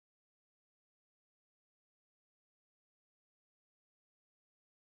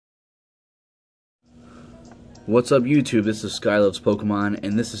What's up, YouTube? This is Skyloves Pokemon,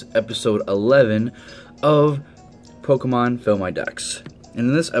 and this is episode 11 of Pokemon Fill My Dex. And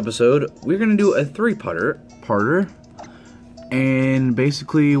in this episode, we're gonna do a three-parter, and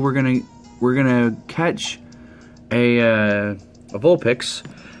basically we're gonna catch a Vulpix,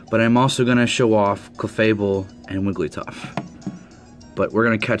 but I'm also gonna show off Clefable and Wigglytuff. But we're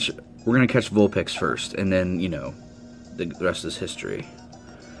gonna catch Vulpix first, and then the rest is history.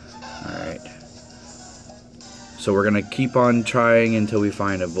 All right. So we're gonna keep on trying until we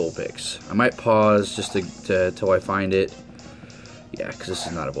find a Vulpix. I might pause just till I find it. Yeah, because this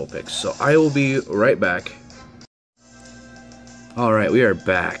is not a Vulpix. So I will be right back. Alright, we are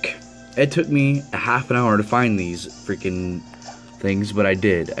back. It took me a half an hour to find these freaking things, but I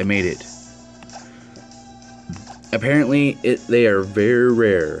did. I made it. Apparently, they are very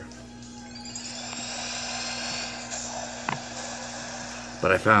rare.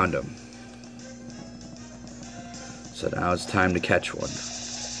 But I found them. So now it's time to catch one.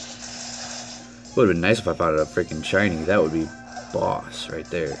 Would have been nice if I found a freaking shiny. That would be boss right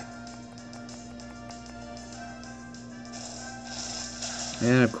there.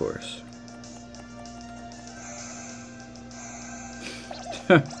 And of course.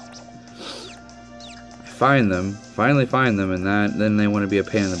 Finally find them, and then they want to be a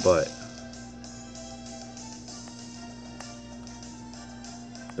pain in the butt.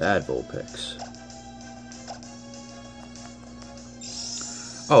 Bad Vulpix.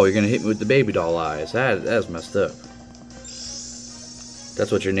 Oh, you're gonna hit me with the baby doll eyes. That's messed up.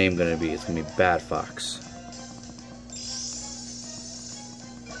 That's what your name's gonna be. It's gonna be Bad Fox.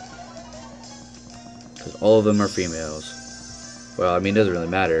 Because all of them are females. Well, I mean, it doesn't really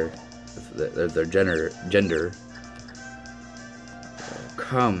matter if their gender. Oh,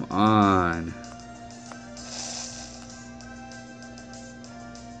 come on.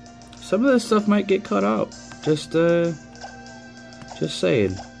 Some of this stuff might get cut out. Just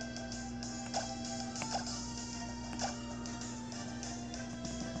saying.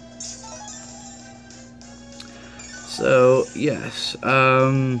 So, yes.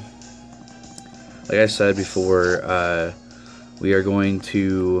 Like I said before, we are going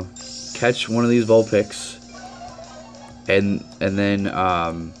to catch one of these Vulpix, and then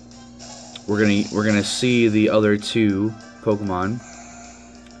we're gonna see the other two Pokemon.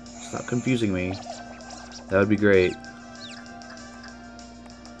 Stop confusing me. That would be great.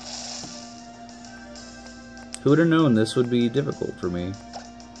 Who would have known this would be difficult for me?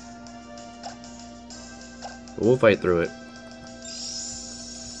 But we'll fight through it.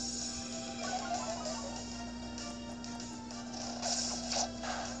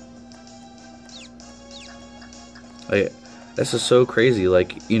 Like, this is so crazy.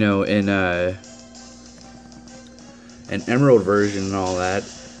 Like, in an Emerald version and all that,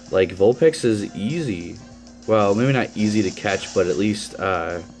 like, Vulpix is easy. Well, maybe not easy to catch, but at least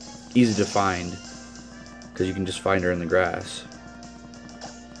easy to find. Because you can just find her in the grass.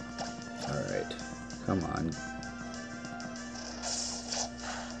 Alright. Come on.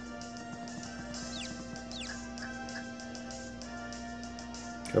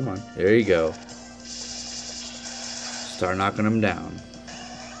 Come on. There you go. Start knocking them down.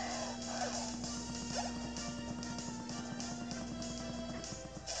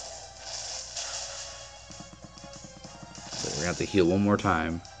 So we're going to have to heal one more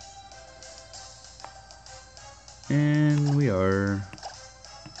time. And we are.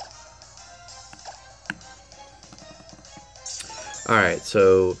 Alright,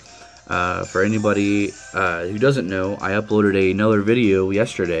 so for anybody who doesn't know, I uploaded another video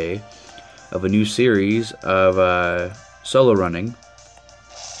yesterday of a new series of solo running,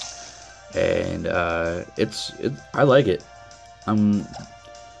 and I like it. And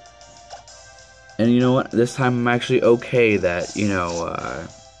you know what? This time I'm actually okay that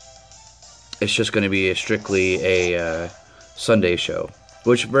it's just going to be strictly a Sunday show.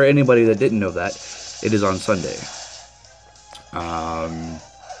 Which, for anybody that didn't know that, it is on Sunday.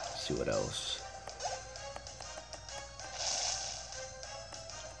 Let's see what else.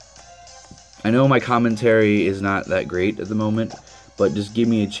 I know my commentary is not that great at the moment, but just give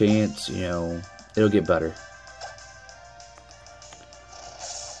me a chance, it'll get better.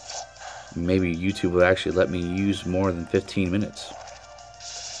 Maybe YouTube will actually let me use more than 15 minutes.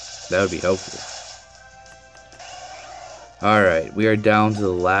 That would be helpful. Alright, we are down to the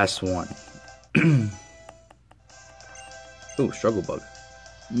last one. Ooh, Struggle Bug.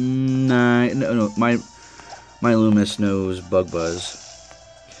 No, my Loomis knows Bug Buzz.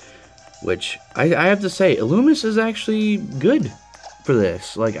 Which, I have to say, Loomis is actually good for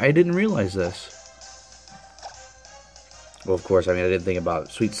this. Like, I didn't realize this. Well, of course, I mean, I didn't think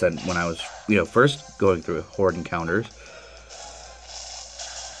about Sweet Scent when I was, first going through Horde Encounters.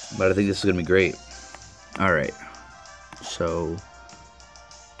 But I think this is going to be great. Alright. So,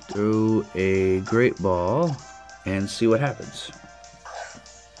 throw a Great Ball and see what happens.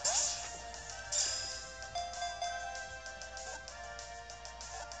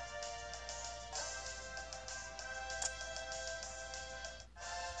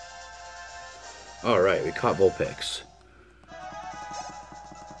 Alright, we caught Vulpix.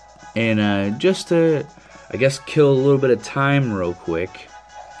 And just to, I guess, kill a little bit of time real quick,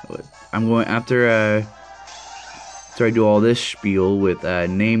 I'm going, after I do all this spiel with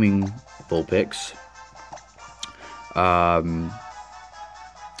naming Vulpix, I'm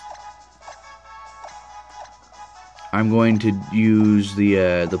going to use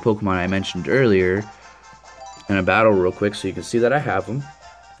the Pokemon I mentioned earlier in a battle real quick so you can see that I have them.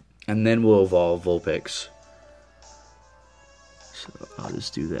 And then we'll evolve Vulpix. So I'll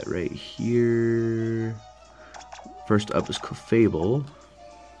just do that right here. First up is Clefable.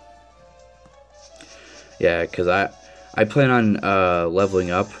 Yeah, because I plan on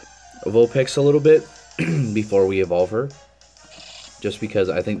leveling up Vulpix a little bit before we evolve her. Just because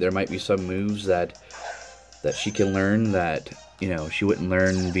I think there might be some moves that she can learn that, she wouldn't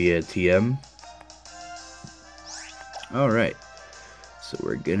learn via TM. Alright. So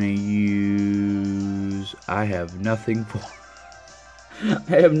we're gonna use... I have nothing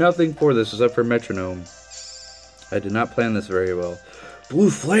for this except for Metronome. I did not plan this very well. Blue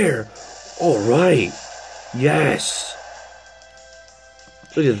Flare! Alright! Yes!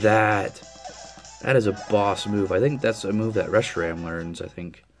 Look at that. That is a boss move. I think that's a move that Reshiram learns, I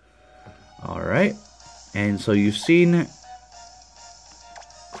think. Alright. And so you've seen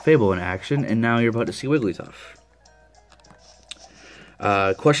Clefable in action, and now you're about to see Wigglytuff.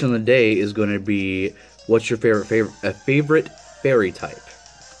 Question of the day is going to be, what's your favorite fairy type?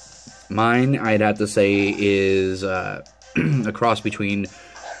 Mine, I'd have to say, is a cross between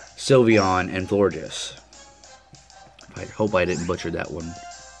Sylveon and Florges. I hope I didn't butcher that one.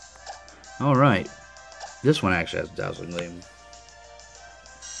 Alright. This one actually has Dazzling Gleam.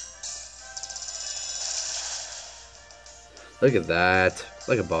 Look at that.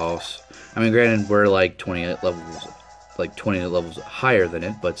 Like a boss. I mean, granted, we're like 20 levels higher than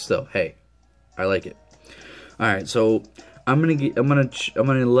it, but still, hey, I like it. All right, so I'm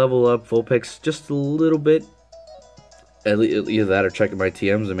gonna level up Vulpix just a little bit. Either that or checking my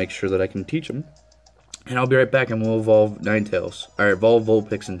TMs and make sure that I can teach them. And I'll be right back, and we'll evolve Ninetails. All right, evolve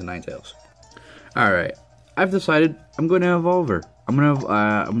Vulpix into Ninetails. All right, I've decided I'm going to evolve her. I'm not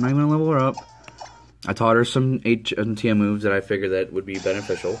gonna level her up. I taught her some TM moves that I figured that would be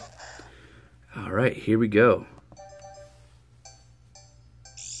beneficial. All right, here we go.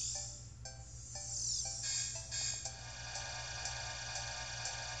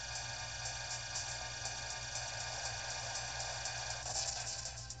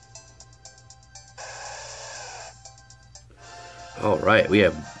 Alright, we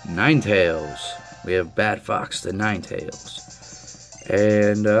have Ninetails. We have Bad Fox the Ninetails.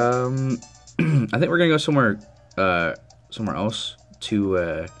 And I think we're gonna go somewhere else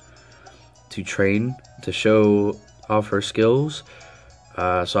to train, to show off her skills.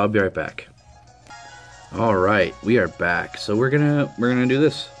 So I'll be right back. Alright, we are back. So we're gonna do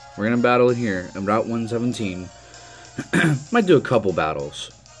this. We're gonna battle in here on Route 117. Might do a couple battles.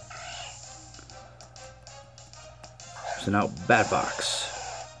 So now, Bad Fox.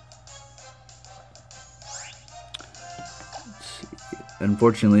 Let's see.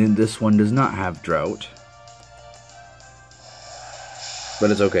 Unfortunately, this one does not have Drought.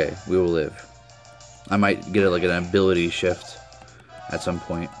 But it's okay. We will live. I might get like an ability shift at some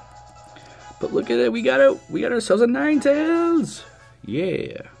point. But look at it. We got ourselves a Ninetails.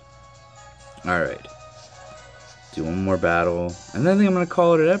 Yeah. Alright. Do one more battle. And then I think I'm going to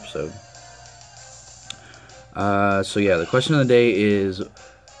call it an episode. So yeah, the question of the day is,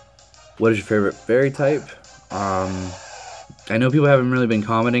 what is your favorite fairy type? I know people haven't really been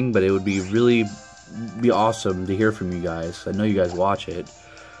commenting, but it would be awesome to hear from you guys. I know you guys watch it.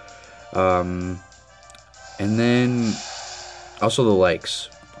 And then also the likes.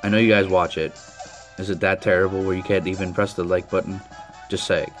 I know you guys watch it. Is it that terrible where you can't even press the like button? Just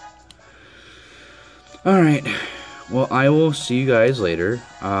say. Alright. Well, I will see you guys later.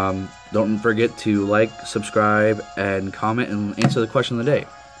 Don't forget to like, subscribe, and comment and answer the question of the day.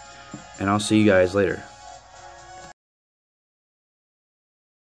 And I'll see you guys later.